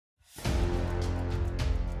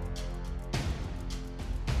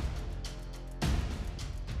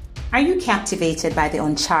Are you captivated by the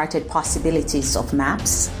uncharted possibilities of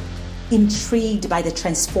maps? Intrigued by the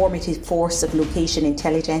transformative force of location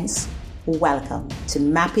intelligence? Welcome to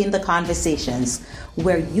Mapping the Conversations,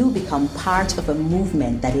 where you become part of a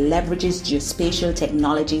movement that leverages geospatial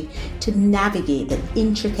technology to navigate the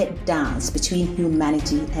intricate dance between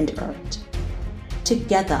humanity and Earth.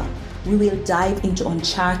 Together, we will dive into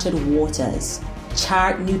uncharted waters,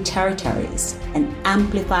 chart new territories, and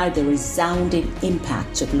amplify the resounding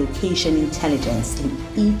impact of location intelligence in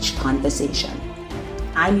each conversation.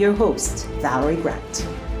 I'm your host, Valerie Grant.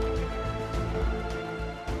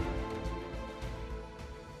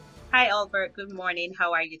 Hi, Albert. Good morning.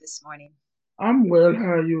 How are you this morning? I'm well.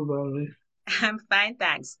 How are you, Valerie? I'm fine,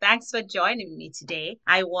 thanks. Thanks for joining me today.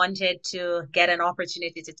 I wanted to get an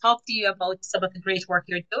opportunity to talk to you about some of the great work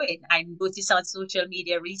you're doing. I noticed on social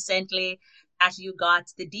media recently that you got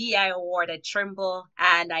the DEI award at Trimble,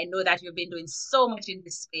 and I know that you've been doing so much in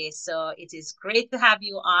this space. So it is great to have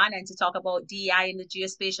you on and to talk about DEI in the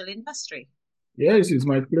geospatial industry. Yes, it's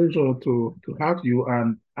my pleasure to have you.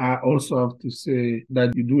 And I also have to say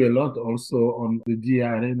that you do a lot also on the DI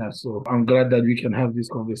arena. So I'm glad that we can have this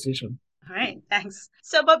conversation. All right, thanks.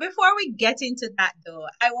 So, but before we get into that, though,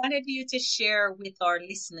 I wanted you to share with our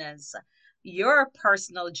listeners your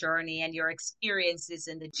personal journey and your experiences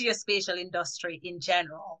in the geospatial industry in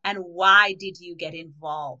general, and why did you get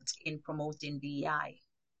involved in promoting DEI?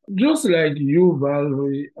 Just like you,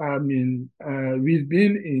 Valerie, we've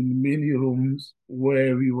been in many rooms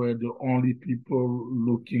where we were the only people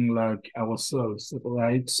looking like ourselves,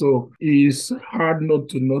 right? So it's hard not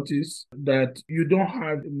to notice that you don't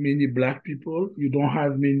have many Black people, you don't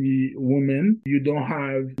have many women, you don't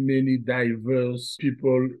have many diverse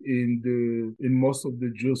people in most of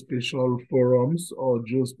the geospatial forums or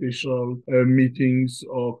geospatial meetings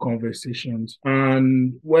or conversations.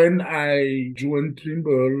 And when I joined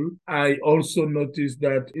Trimble, I also noticed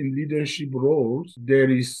that in leadership roles, there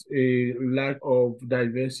is a lack of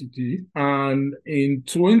diversity. And in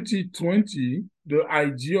 2020, the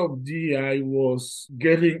idea of DEI was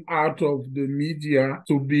getting out of the media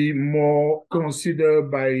to be more considered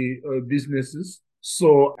by businesses.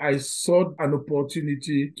 So I saw an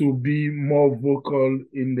opportunity to be more vocal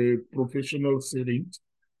in the professional setting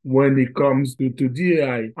when it comes to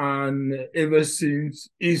DAI. And ever since,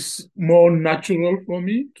 it's more natural for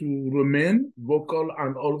me to remain vocal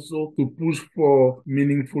and also to push for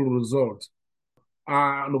meaningful results.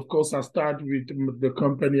 And of course, I start with the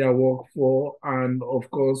company I work for, and of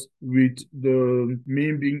course, with the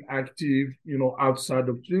me being active, outside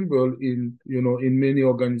of Trimble in many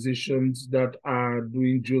organizations that are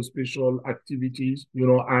doing geospatial activities.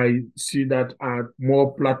 I see that at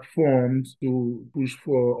more platforms to push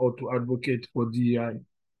for or to advocate for DEI.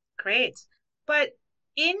 Great. But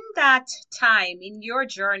in that time, in your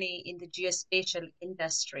journey in the geospatial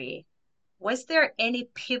industry, was there any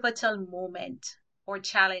pivotal moment or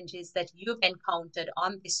challenges that you've encountered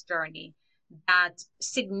on this journey that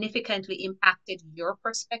significantly impacted your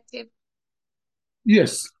perspective?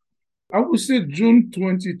 Yes, I would say June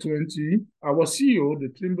 2020, our CEO, the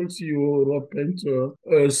Trimble CEO, Rob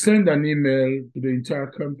Painter, sent an email to the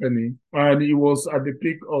entire company, and it was at the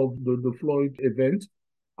peak of the Floyd event,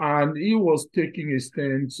 and he was taking a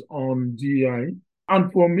stance on DEI.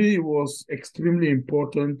 And for me, it was extremely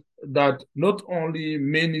important that not only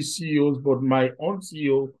many CEOs, but my own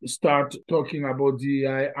CEO start talking about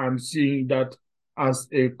DEI and seeing that as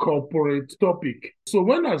a corporate topic. So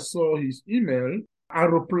when I saw his email, I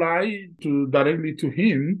replied directly to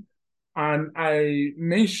him, and I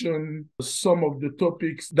mentioned some of the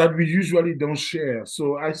topics that we usually don't share.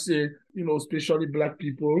 So I say, especially Black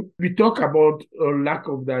people, we talk about a lack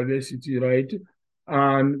of diversity, right?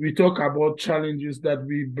 And we talk about challenges that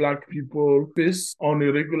we Black people face on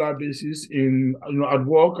a regular basis at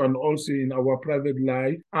work and also in our private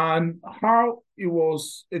life, and how it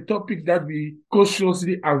was a topic that we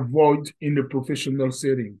cautiously avoid in the professional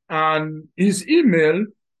setting. And his email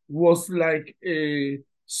was like a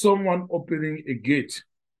someone opening a gate.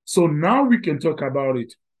 So now we can talk about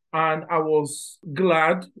it. And I was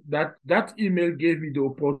glad that that email gave me the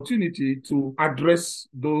opportunity to address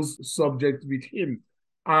those subjects with him.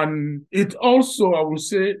 And it also, I would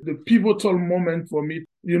say, the pivotal moment for me,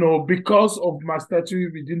 because of my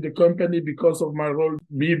stature within the company, because of my role,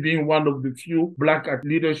 me being one of the few Black at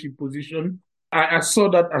leadership position, I saw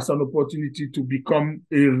that as an opportunity to become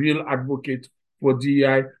a real advocate for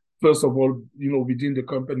DEI, first of all, within the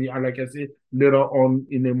company, and like I say, later on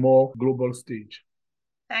in a more global stage.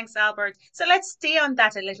 Thanks, Albert. So let's stay on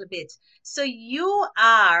that a little bit. So you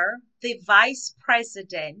are the vice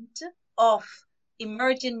president of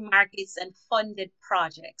emerging markets and funded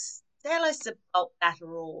projects. Tell us about that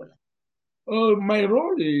role. My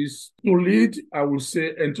role is to lead, I would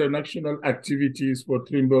say, international activities for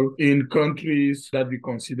Trimble in countries that we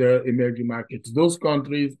consider emerging markets. Those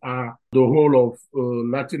countries are the whole of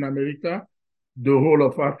Latin America, the whole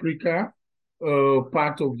of Africa,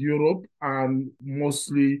 part of Europe, and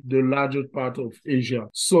mostly the larger part of Asia.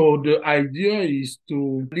 So the idea is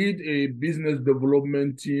to lead a business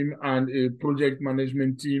development team and a project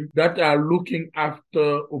management team that are looking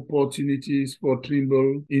after opportunities for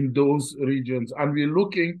Trimble in those regions. And we're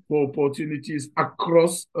looking for opportunities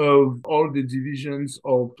across all the divisions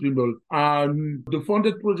of Trimble. And the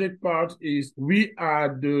funded project part is we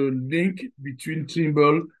are the link between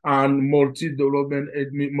Trimble and multilateral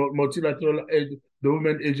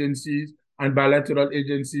development agencies and bilateral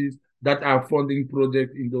agencies that are funding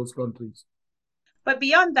projects in those countries. But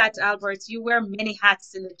beyond that, Albert, you wear many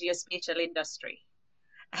hats in the geospatial industry.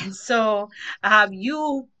 And so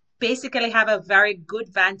you basically have a very good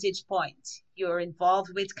vantage point. You're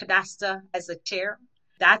involved with Cadastre as a chair.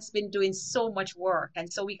 That's been doing so much work.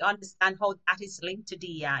 And so we understand how that is linked to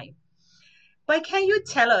DEI. But can you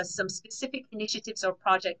tell us some specific initiatives or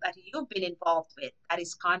projects that you've been involved with that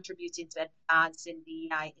is contributing to advancing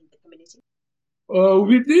DEI in the community?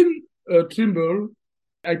 Within Trimble,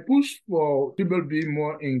 I push for Trimble being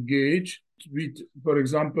more engaged with, for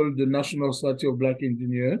example, the National Society of Black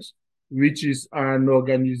Engineers, which is an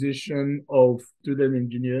organization of student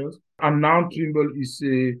engineers. And now Trimble is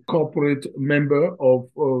a corporate member of,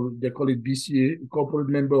 they call it BCA, corporate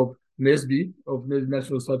member of NSB, of the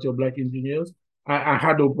National Society of Black Engineers. I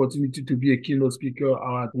had the opportunity to be a keynote speaker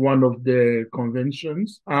at one of the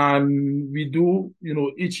conventions. And we do,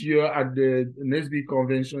 each year at the NSB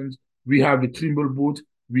conventions, we have a Trimble booth.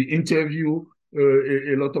 We interview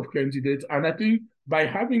a lot of candidates. And I think by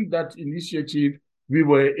having that initiative, we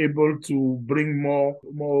were able to bring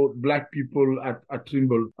more Black people at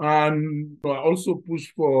Trimble. And I also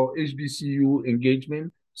push for HBCU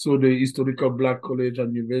engagement, so the Historical Black College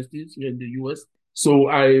and Universities here in the US. So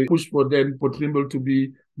I push for them, for Trimble to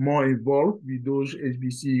be more involved with those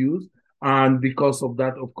HBCUs. And because of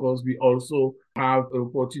that, of course, we also have an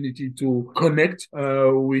opportunity to connect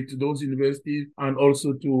with those universities and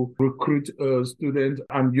also to recruit students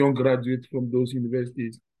and young graduates from those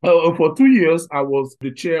universities. For 2 years, I was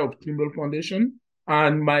the chair of Trimble Foundation.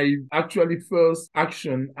 And my actually first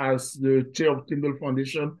action as the chair of Trimble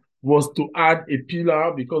Foundation was to add a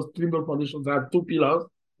pillar, because Trimble Foundations had two pillars.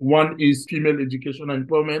 One is female education and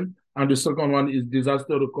empowerment, and the second one is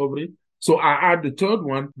disaster recovery. So I add the third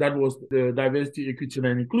one, that was the diversity, equity,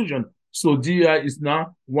 and inclusion. So DEI is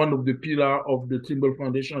now one of the pillars of the Trimble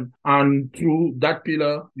Foundation. And through that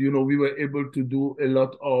pillar, we were able to do a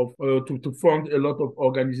lot of, to fund a lot of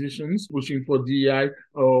organizations pushing for DEI.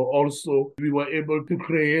 Also, we were able to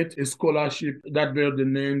create a scholarship that bear the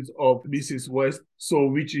names of Mrs. West. So,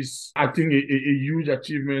 which is, I think, a huge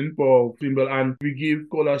achievement for Trimble. And we give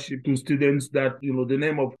scholarship to students that, the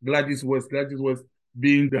name of Gladys West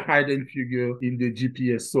being the hidden figure in the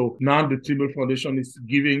GPS. So now the Trimble Foundation is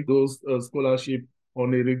giving those scholarships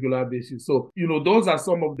on a regular basis. So, those are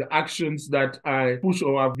some of the actions that I push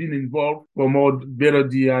or have been involved for more better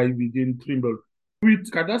DI within Trimble. With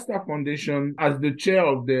Cadastre Foundation as the chair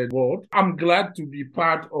of the board, I'm glad to be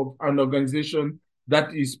part of an organization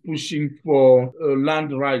that is pushing for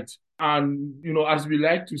land rights. And, as we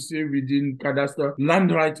like to say within Cadastre,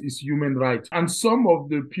 land right is human right. And some of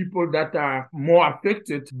the people that are more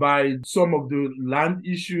affected by some of the land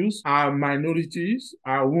issues are minorities,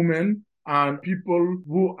 are women, and people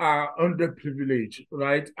who are underprivileged,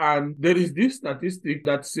 right? And there is this statistic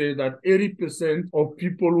that says that 80% of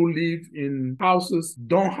people who live in houses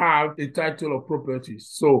don't have a title of properties.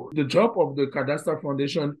 So the job of the Cadastre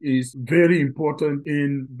Foundation is very important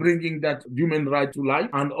in bringing that human right to life,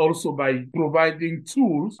 and also by providing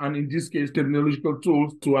tools, and in this case, technological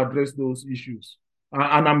tools, to address those issues.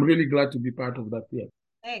 And I'm really glad to be part of that here.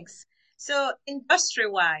 Thanks. So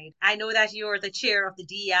industry-wide, I know that you're the chair of the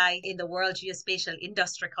DEI in the World Geospatial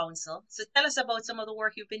Industry Council. So tell us about some of the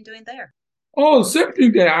work you've been doing there. Oh, same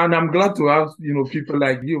thing there. And I'm glad to have, people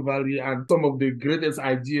like you, Valerie, and some of the greatest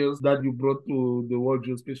ideas that you brought to the World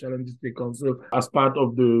Geospatial Industry Council as part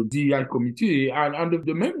of the DEI committee. And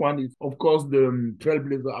the main one is, of course, the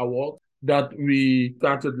Trailblazer Award that we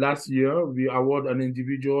started last year. We award an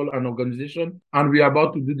individual, an organization, and we are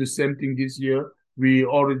about to do the same thing this year. We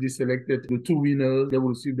already selected the two winners. They will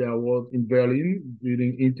receive the award in Berlin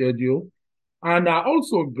during Interdio. And I'm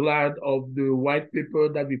also glad of the white paper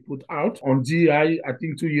that we put out on DI, I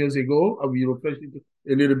think 2 years ago. We refreshed it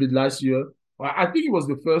a little bit last year. I think it was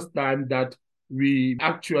the first time that we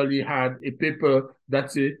actually had a paper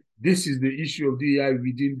that said this is the issue of DEI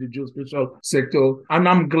within the geospatial sector. And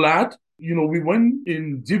I'm glad, we went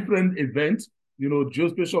in different events,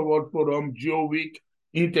 Geospatial World Forum, GeoWeek,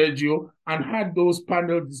 Intergeo, and had those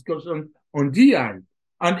panel discussions on DEI.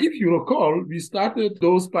 And if you recall, we started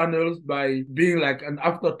those panels by being like an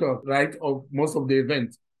afterthought, right, of most of the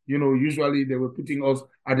events. Usually they were putting us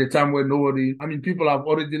at a time where people have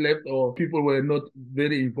already left or people were not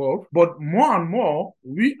very involved. But more and more,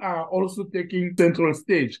 we are also taking central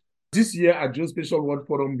stage. This year at Geospatial World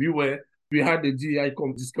Forum, we had a DEI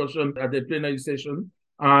discussion at the plenary session,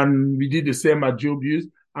 and we did the same at GeoBuse.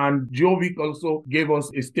 And GeoWeek also gave us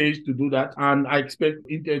a stage to do that. And I expect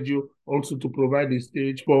Intergeo also to provide a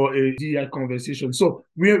stage for a DEI conversation. So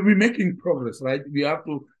we're making progress, right? We have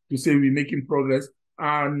to say we're making progress.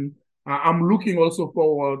 And I'm looking also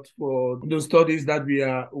forward for the studies that we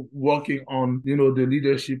are working on, the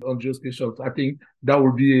leadership on geospatial. I think that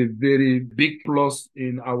will be a very big plus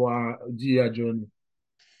in our DEI journey.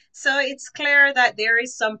 So it's clear that there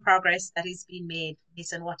is some progress that is being made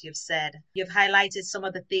based on what you've said. You've highlighted some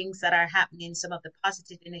of the things that are happening, some of the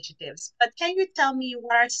positive initiatives. But can you tell me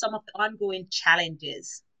what are some of the ongoing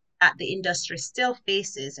challenges that the industry still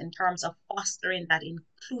faces in terms of fostering that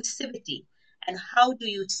inclusivity? And how do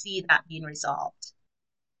you see that being resolved?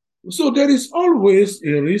 So there is always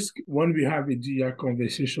a risk when we have a DEI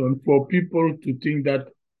conversation for people to think that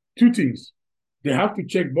two things. They have to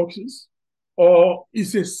check boxes, or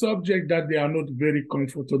it's a subject that they are not very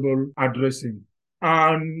comfortable addressing.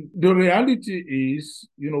 And the reality is,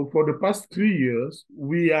 for the past 3 years,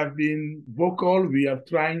 we have been vocal. We have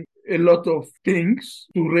tried a lot of things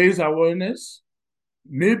to raise awareness.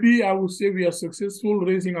 Maybe I would say we are successful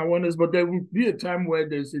raising awareness, but there will be a time where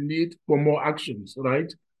there's a need for more actions,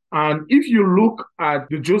 right? And if you look at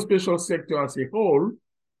the geospatial sector as a whole,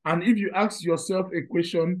 and if you ask yourself a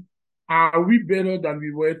question, are we better than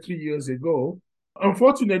we were 3 years ago?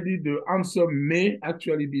 Unfortunately, the answer may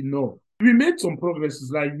actually be no. We made some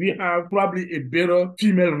progresses, like we have probably a better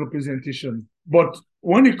female representation. But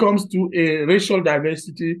when it comes to a racial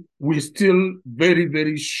diversity, we're still very,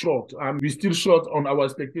 very short. We're still short on our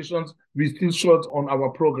expectations. We're still short on our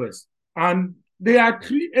progress. And there are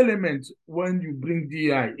three elements when you bring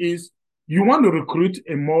DEI is you want to recruit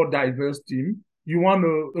a more diverse team. You want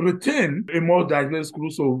to retain a more diverse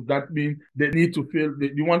crew. So that means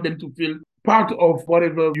you want them to feel part of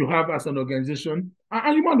whatever you have as an organization,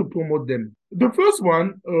 and you want to promote them. The first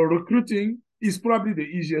one, recruiting, is probably the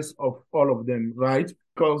easiest of all of them, right?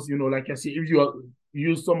 Because, like I said, if you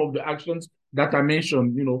use some of the actions that I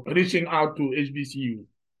mentioned, reaching out to HBCU,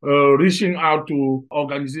 reaching out to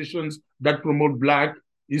organizations that promote Black,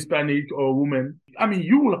 Hispanic, or women,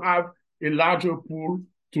 you will have a larger pool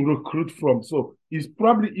to recruit from. So it's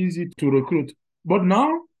probably easy to recruit. But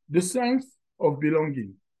now, the sense of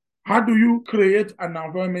belonging. How do you create an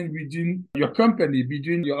environment within your company,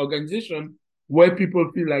 within your organization, where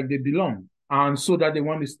people feel like they belong and so that they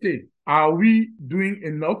want to stay? Are we doing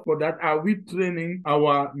enough for that? Are we training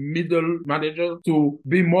our middle managers to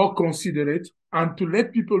be more considerate and to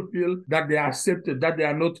let people feel that they are accepted, that they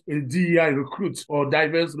are not a DEI recruit or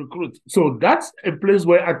diverse recruit? So that's a place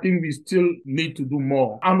where I think we still need to do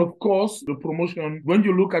more. And of course, the promotion, when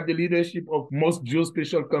you look at the leadership of most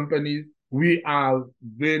geospatial companies, we are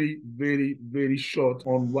very, very, very short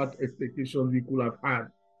on what expectations we could have had.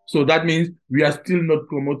 So that means we are still not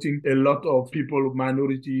promoting a lot of people,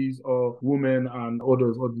 minorities or women and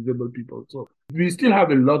others or disabled people. So we still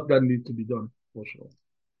have a lot that needs to be done for sure.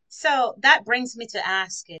 So that brings me to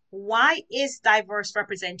ask it, why is diverse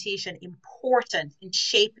representation important in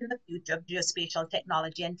shaping the future of geospatial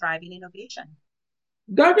technology and driving innovation?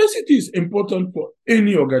 Diversity is important for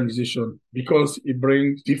any organization because it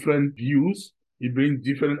brings different views, it brings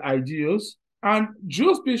different ideas. And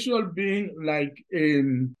geospatial being like,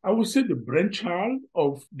 I would say, the brainchild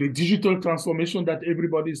of the digital transformation that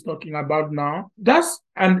everybody is talking about now, that's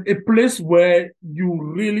a place where you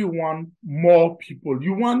really want more people.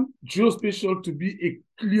 You want geospatial to be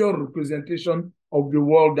a clear representation of the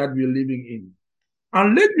world that we're living in.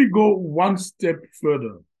 And let me go one step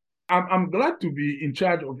further. I'm glad to be in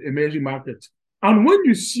charge of emerging markets. And when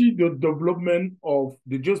you see the development of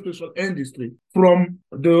the geospatial industry from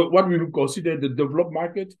what we would consider the developed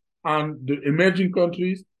market and the emerging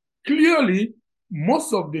countries, clearly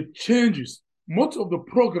most of the changes, most of the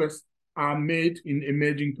progress are made in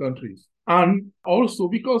emerging countries. And also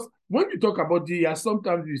because when you talk about DEI,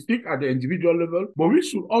 sometimes we speak at the individual level, but we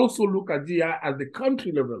should also look at DEI at the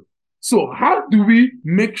country level. So how do we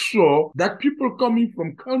make sure that people coming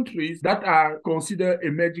from countries that are considered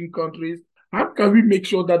emerging countries How can we make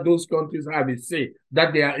sure that those countries have a say,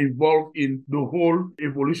 that they are involved in the whole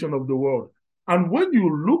evolution of the world? And when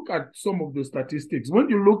you look at some of the statistics, when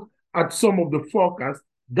you look at some of the forecasts,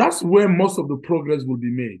 that's where most of the progress will be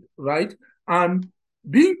made, right? And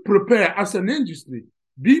being prepared as an industry,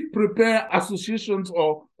 be prepared associations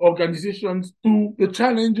or organizations to the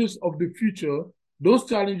challenges of the future. Those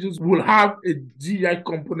challenges will have a GI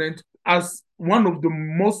component as one of the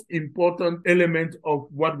most important elements of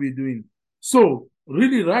what we're doing. So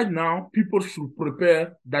really right now, people should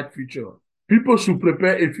prepare that future. People should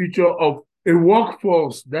prepare a future of a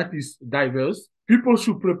workforce that is diverse. People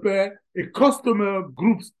should prepare a customer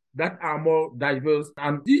groups that are more diverse.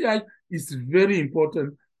 And DI is very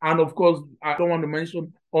important. And of course, I don't want to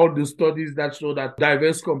mention all the studies that show that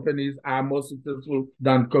diverse companies are more successful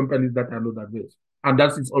than companies that are not diverse. And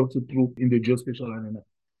that is also true in the geospatial arena.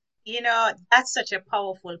 That's such a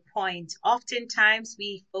powerful point. Oftentimes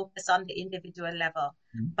we focus on the individual level,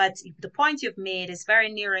 but the point you've made is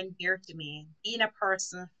very near and dear to me. Being a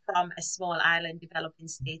person from a small island developing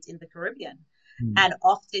state in the Caribbean, and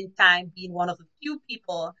oftentimes being one of the few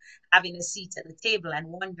people having a seat at the table and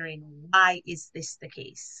wondering, why is this the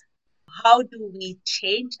case? How do we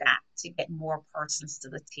change that to get more persons to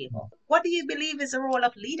the table? What do you believe is the role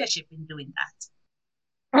of leadership in doing that?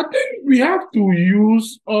 I think we have to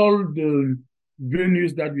use all the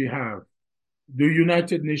venues that we have. The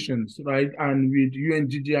United Nations, right? And with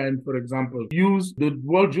UNGGIM, for example, use the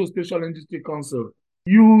World Geospatial Industry Council,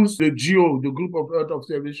 use the GEO, the Group of Earth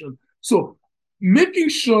Observation. So making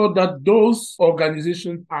sure that those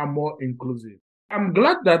organizations are more inclusive. I'm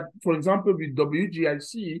glad that, for example, with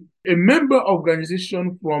WGIC, a member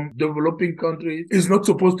organization from developing countries is not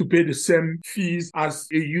supposed to pay the same fees as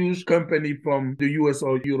a huge company from the US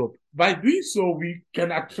or Europe. By doing so, we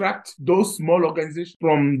can attract those small organizations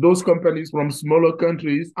from those companies from smaller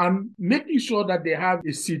countries and making sure that they have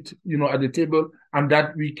a seat, at the table and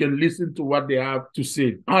that we can listen to what they have to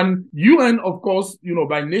say. And UN, of course,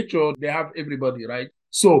 by nature, they have everybody, right?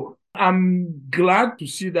 So I'm glad to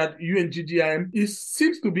see that UNGGIM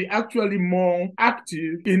seems to be actually more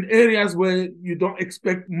active in areas where you don't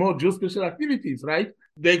expect more geospatial activities, right?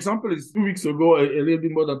 The example is 2 weeks ago, a little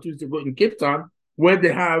bit more than 2 weeks ago in Cape Town, where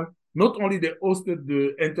they have not only they hosted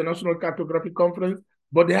the International Cartographic Conference,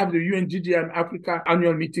 but they have the UNGGIM Africa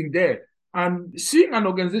annual meeting there. And seeing an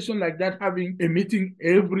organization like that having a meeting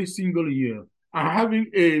every single year, and having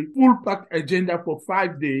a full packed agenda for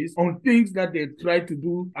 5 days on things that they try to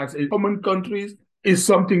do as a common countries is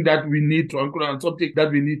something that we need to encourage and something that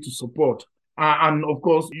we need to support. And of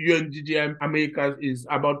course, UNGGM America is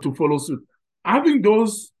about to follow suit. Having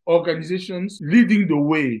those organizations leading the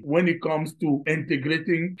way when it comes to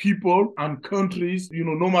integrating people and countries,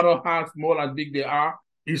 no matter how small and big they are,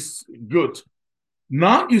 is good.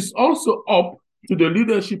 Now it's also up to the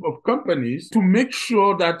leadership of companies to make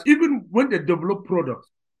sure that even when they develop products,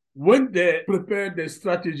 when they prepare their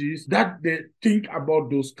strategies, that they think about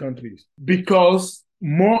those countries. Because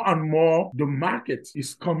more and more, the market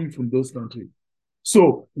is coming from those countries.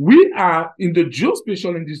 So we are in the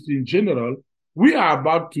geospatial industry in general, we are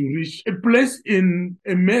about to reach a place in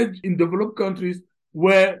developed countries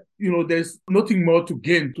where, there's nothing more to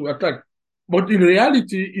gain to attack. But in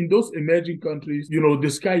reality, in those emerging countries, the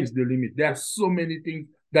sky is the limit. There are so many things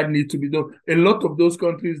that need to be done. A lot of those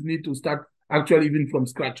countries need to start actually even from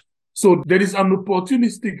scratch. So there is an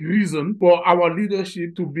opportunistic reason for our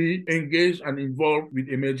leadership to be engaged and involved with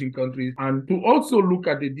emerging countries and to also look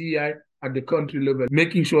at the DEI at the country level,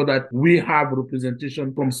 making sure that we have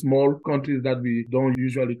representation from small countries that we don't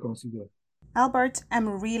usually consider. Albert,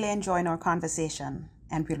 I'm really enjoying our conversation,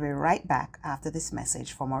 and we'll be right back after this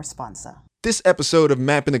message from our sponsor. This episode of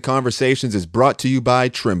Mapping the Conversations is brought to you by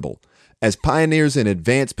Trimble. As pioneers in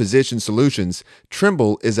advanced position solutions,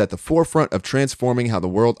 Trimble is at the forefront of transforming how the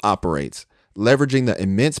world operates, leveraging the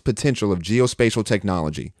immense potential of geospatial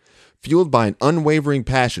technology. Fueled by an unwavering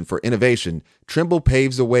passion for innovation, Trimble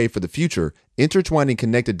paves the way for the future, intertwining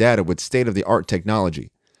connected data with state-of-the-art technology.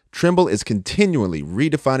 Trimble is continually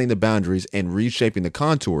redefining the boundaries and reshaping the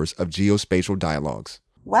contours of geospatial dialogues.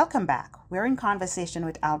 Welcome back. We're in conversation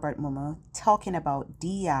with Albert Momo, talking about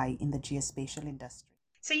DEI in the geospatial industry.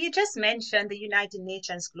 So you just mentioned the United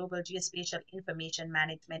Nations Global Geospatial Information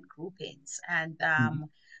Management groupings, and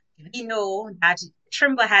we know that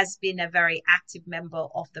Trimble has been a very active member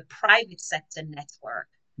of the private sector network.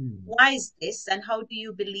 Why is this, and how do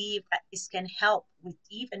you believe that this can help with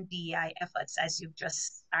even DEI efforts, as you've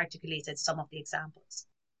just articulated some of the examples?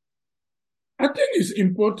 I think it's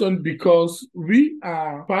important because we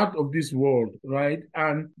are part of this world, right?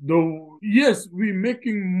 And though, yes, we're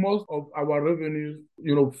making most of our revenues,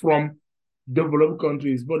 from developed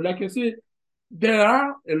countries. But like I say, there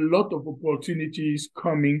are a lot of opportunities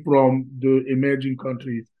coming from the emerging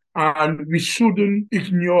countries, and we shouldn't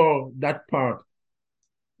ignore that part.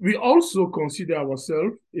 We also consider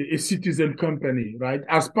ourselves a citizen company, right?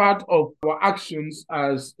 As part of our actions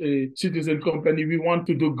as a citizen company, we want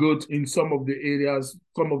to do good in some of the areas,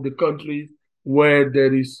 some of the countries where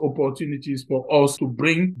there is opportunities for us to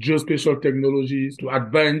bring geospatial technologies, to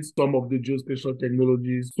advance some of the geospatial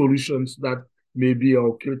technologies, solutions that may be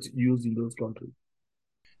of great use in those countries.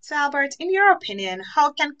 So, Albert, in your opinion,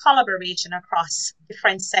 how can collaboration across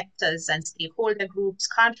different sectors and stakeholder groups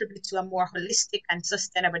contribute to a more holistic and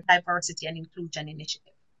sustainable diversity and inclusion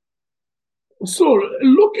initiative? So,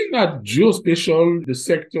 looking at geospatial, the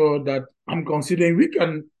sector that I'm considering, we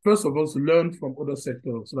can first of all learn from other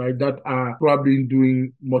sectors, right, that are probably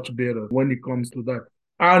doing much better when it comes to that.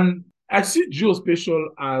 And I see geospatial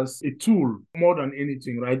as a tool more than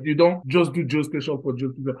anything, right? You don't just do geospatial for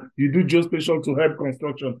geospatial. You do geospatial to help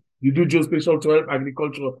construction. You do geospatial to help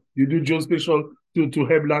agriculture. You do geospatial to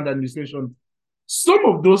help land administration. Some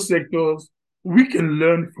of those sectors, we can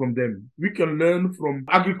learn from them. We can learn from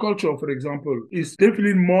agriculture, for example, is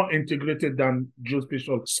definitely more integrated than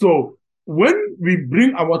geospatial. So when we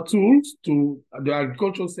bring our tools to the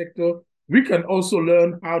agricultural sector, we can also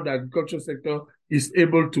learn how the agricultural sector is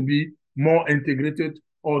able to be more integrated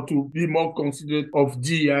or to be more considerate of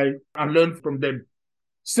DEI and learn from them.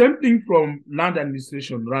 Same thing from land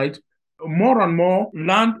administration, right? More and more,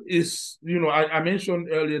 land is, I mentioned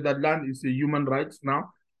earlier that land is a human right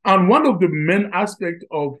now. And one of the main aspects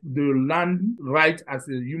of the land right as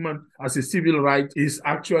a civil right is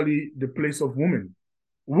actually the place of women.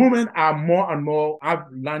 Women are more and more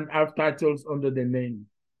have titles under their name.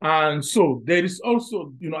 And so there is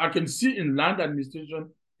also, I can see in land administration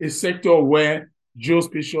a sector where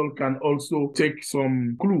geospatial can also take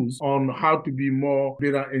some clues on how to be more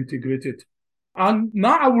better integrated. And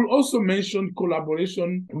now I will also mention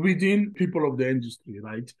collaboration within people of the industry,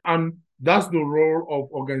 right? And that's the role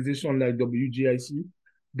of organizations like WGIC.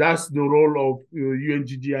 That's the role of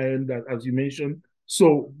UNGGIN, that, as you mentioned.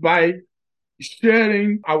 So by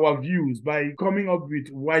sharing our views, by coming up with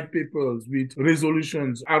white papers, with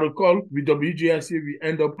resolutions. I recall with WGIC, we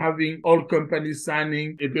end up having all companies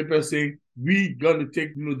signing a paper saying, we're going to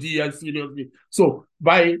take DEI seriously. So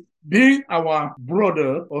by being our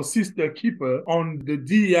brother or sister keeper on the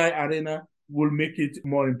DEI arena will make it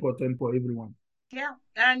more important for everyone. Yeah,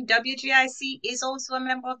 and WGIC is also a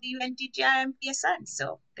member of the UNGGIM PSN.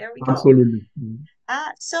 So there we go. Absolutely.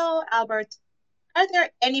 So, Albert, are there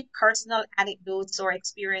any personal anecdotes or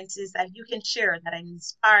experiences that you can share that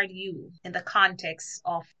inspired you in the context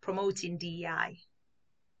of promoting DEI?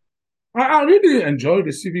 I really enjoy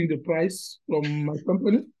receiving the prize from my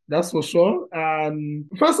company, that's for sure. And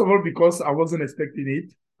first of all, because I wasn't expecting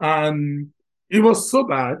it. And it was so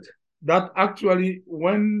bad that actually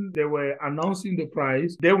when they were announcing the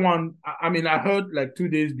prize, they won. I mean, I heard like 2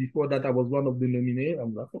 days before that I was one of the nominees.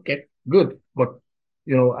 I'm like, okay, good. But,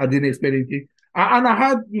 I didn't expect anything. And I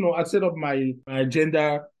had, I set up my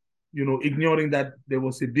agenda, ignoring that there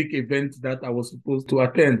was a big event that I was supposed to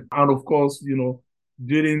attend. And of course,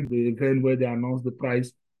 during the event where they announced the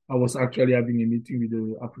prize, I was actually having a meeting with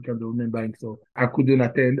the African Development Bank, so I couldn't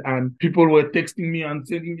attend. And people were texting me and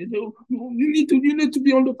saying, you need to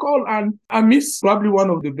be on the call. And I missed probably one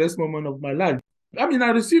of the best moments of my life. I mean, I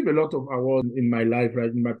received a lot of awards in my life, right,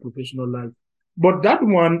 in my professional life. But that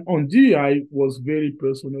one on DI was very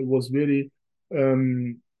personal, was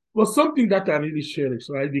something that I really cherish,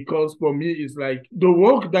 right? Because for me, it's like the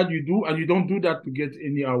work that you do, and you don't do that to get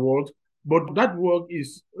any award, but that work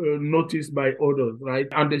is noticed by others, right?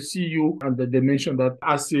 And they see you, and they mention that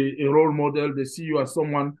as a role model. They see you as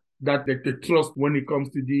someone that they trust when it comes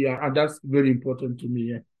to DI, and that's very important to me.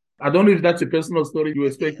 Yeah. I don't know if that's a personal story you're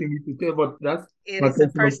expecting me to tell, but that's It is a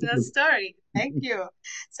personal story. Thank you.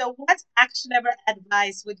 So, what actionable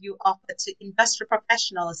advice would you offer to industry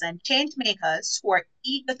professionals and change makers who are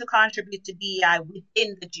eager to contribute to DEI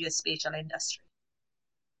within the geospatial industry?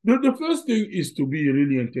 The first thing is to be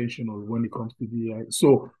really intentional when it comes to DEI.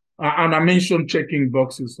 So, and I mentioned checking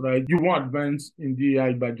boxes, right? You won't advance in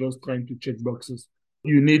DEI by just trying to check boxes.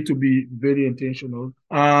 You need to be very intentional.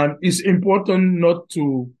 And it's important not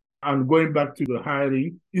to, and going back to the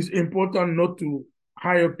hiring, it's important not to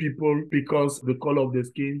hire people because of the color of their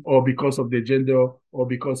skin or because of their gender or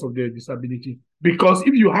because of their disability. Because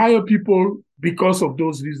if you hire people because of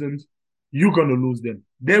those reasons, you're going to lose them.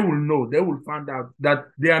 They will know, they will find out that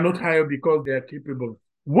they are not hired because they are capable.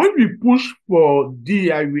 When we push for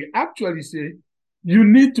DEI, we actually say, you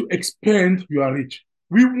need to expand your reach.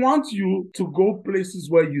 We want you to go places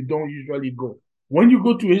where you don't usually go. When you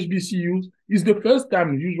go to HBCUs, it's the first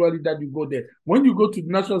time usually that you go there. When you go to the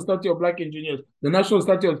National Society of Black Engineers, the National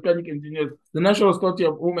Society of Hispanic Engineers, the National Society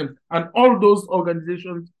of Women, and all those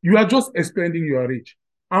organizations, you are just expanding your reach.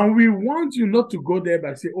 And we want you not to go there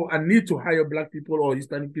by saying, oh, I need to hire Black people or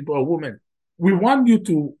Hispanic people or women. We want you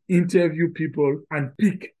to interview people and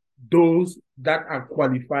pick those that are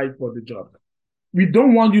qualified for the job. We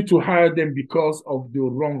don't want you to hire them because of the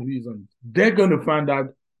wrong reasons. They're going to find out,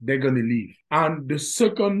 they're going to leave. And the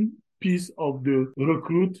second piece of the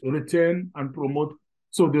recruit, retain, and promote.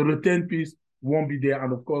 So the retain piece won't be there.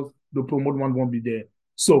 And of course, the promote one won't be there.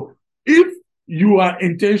 So if you are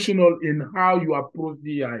intentional in how you approach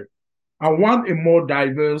DI, I want a more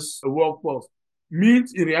diverse workforce.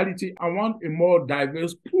 Means in reality, I want a more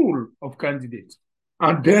diverse pool of candidates.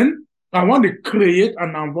 And then I want to create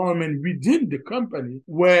an environment within the company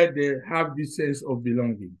where they have this sense of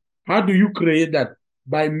belonging. How do you create that?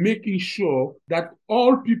 By making sure that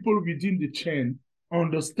all people within the chain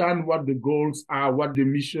understand what the goals are, what the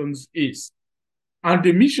missions is. And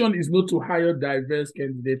the mission is not to hire diverse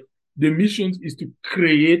candidates. The mission is to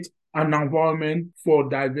create an environment for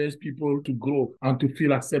diverse people to grow and to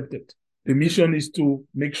feel accepted. The mission is to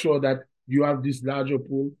make sure that you have this larger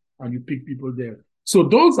pool and you pick people there. So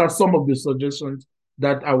those are some of the suggestions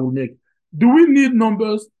that I will make. Do we need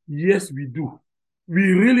numbers? Yes, we do. We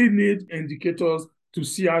really need indicators to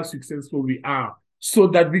see how successful we are so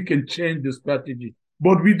that we can change the strategy.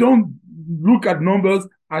 But we don't look at numbers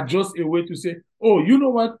as just a way to say, oh, you know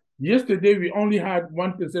what? Yesterday, we only had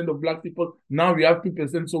 1% of Black people. Now we have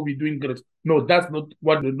 2%, so we're doing great. No, that's not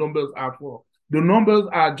what the numbers are for. The numbers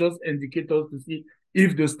are just indicators to see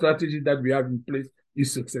if the strategy that we have in place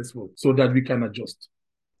is successful so that we can adjust.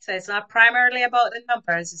 So it's not primarily about the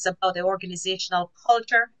numbers, it's about the organizational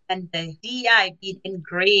culture and the DI being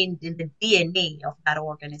ingrained in the DNA of that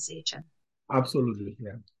organization. Absolutely,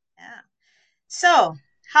 yeah. So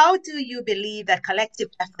how do you believe that collective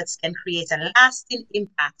efforts can create a lasting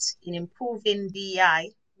impact in improving DI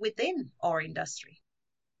within our industry?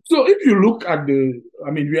 So if you look at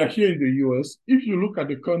we are here in the US, if you look at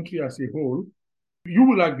the country as a whole, you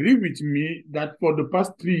will agree with me that for the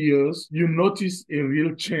past 3 years, you notice a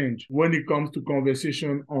real change when it comes to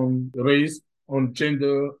conversation on race, on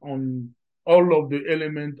gender, on all of the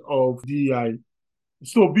elements of DEI.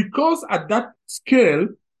 So because at that scale,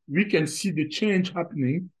 we can see the change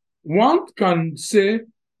happening, one can say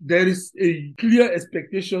there is a clear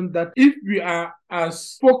expectation that if we are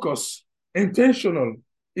as focused, intentional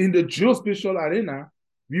in the geospatial arena,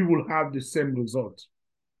 we will have the same result.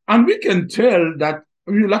 And we can tell that,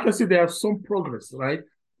 like I said, there is some progress, right?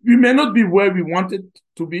 We may not be where we wanted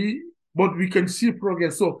to be, but we can see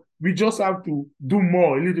progress. So we just have to do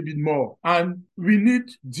more, a little bit more. And we need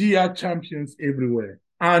DI champions everywhere.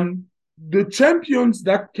 And the champions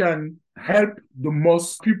that can help the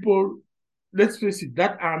most people, let's face it,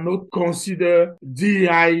 that are not considered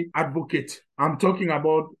DI advocates. I'm talking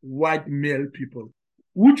about white male people,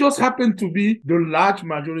 who just happen to be the large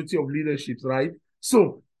majority of leaderships, right?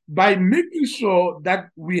 So by making sure that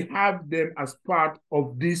we have them as part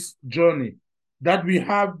of this journey, that we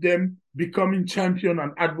have them becoming champion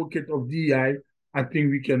and advocate of DEI, I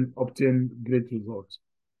think we can obtain great results.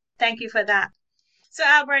 Thank you for that. So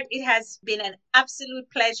Albert, it has been an absolute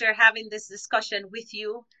pleasure having this discussion with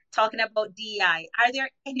you, talking about DEI. Are there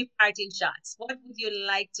any parting shots? What would you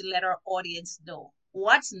like to let our audience know?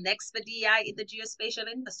 What's next for DEI in the geospatial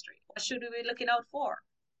industry? What should we be looking out for?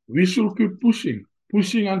 We should keep pushing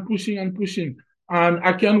and pushing and pushing. And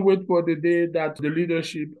I can't wait for the day that the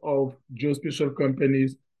leadership of geospatial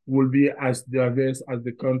companies will be as diverse as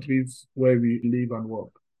the countries where we live and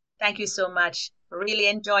work. Thank you so much. Really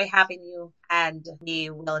enjoy having you. And we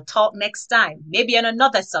will talk next time, maybe on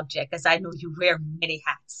another subject, as I know you wear many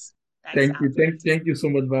hats. Thank you. Thank you so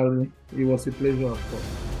much, Valerie. It was a pleasure, of course.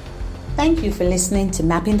 Thank you for listening to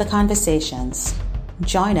Mapping the Conversations.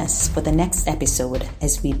 Join us for the next episode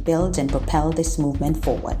as we build and propel this movement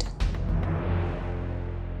forward.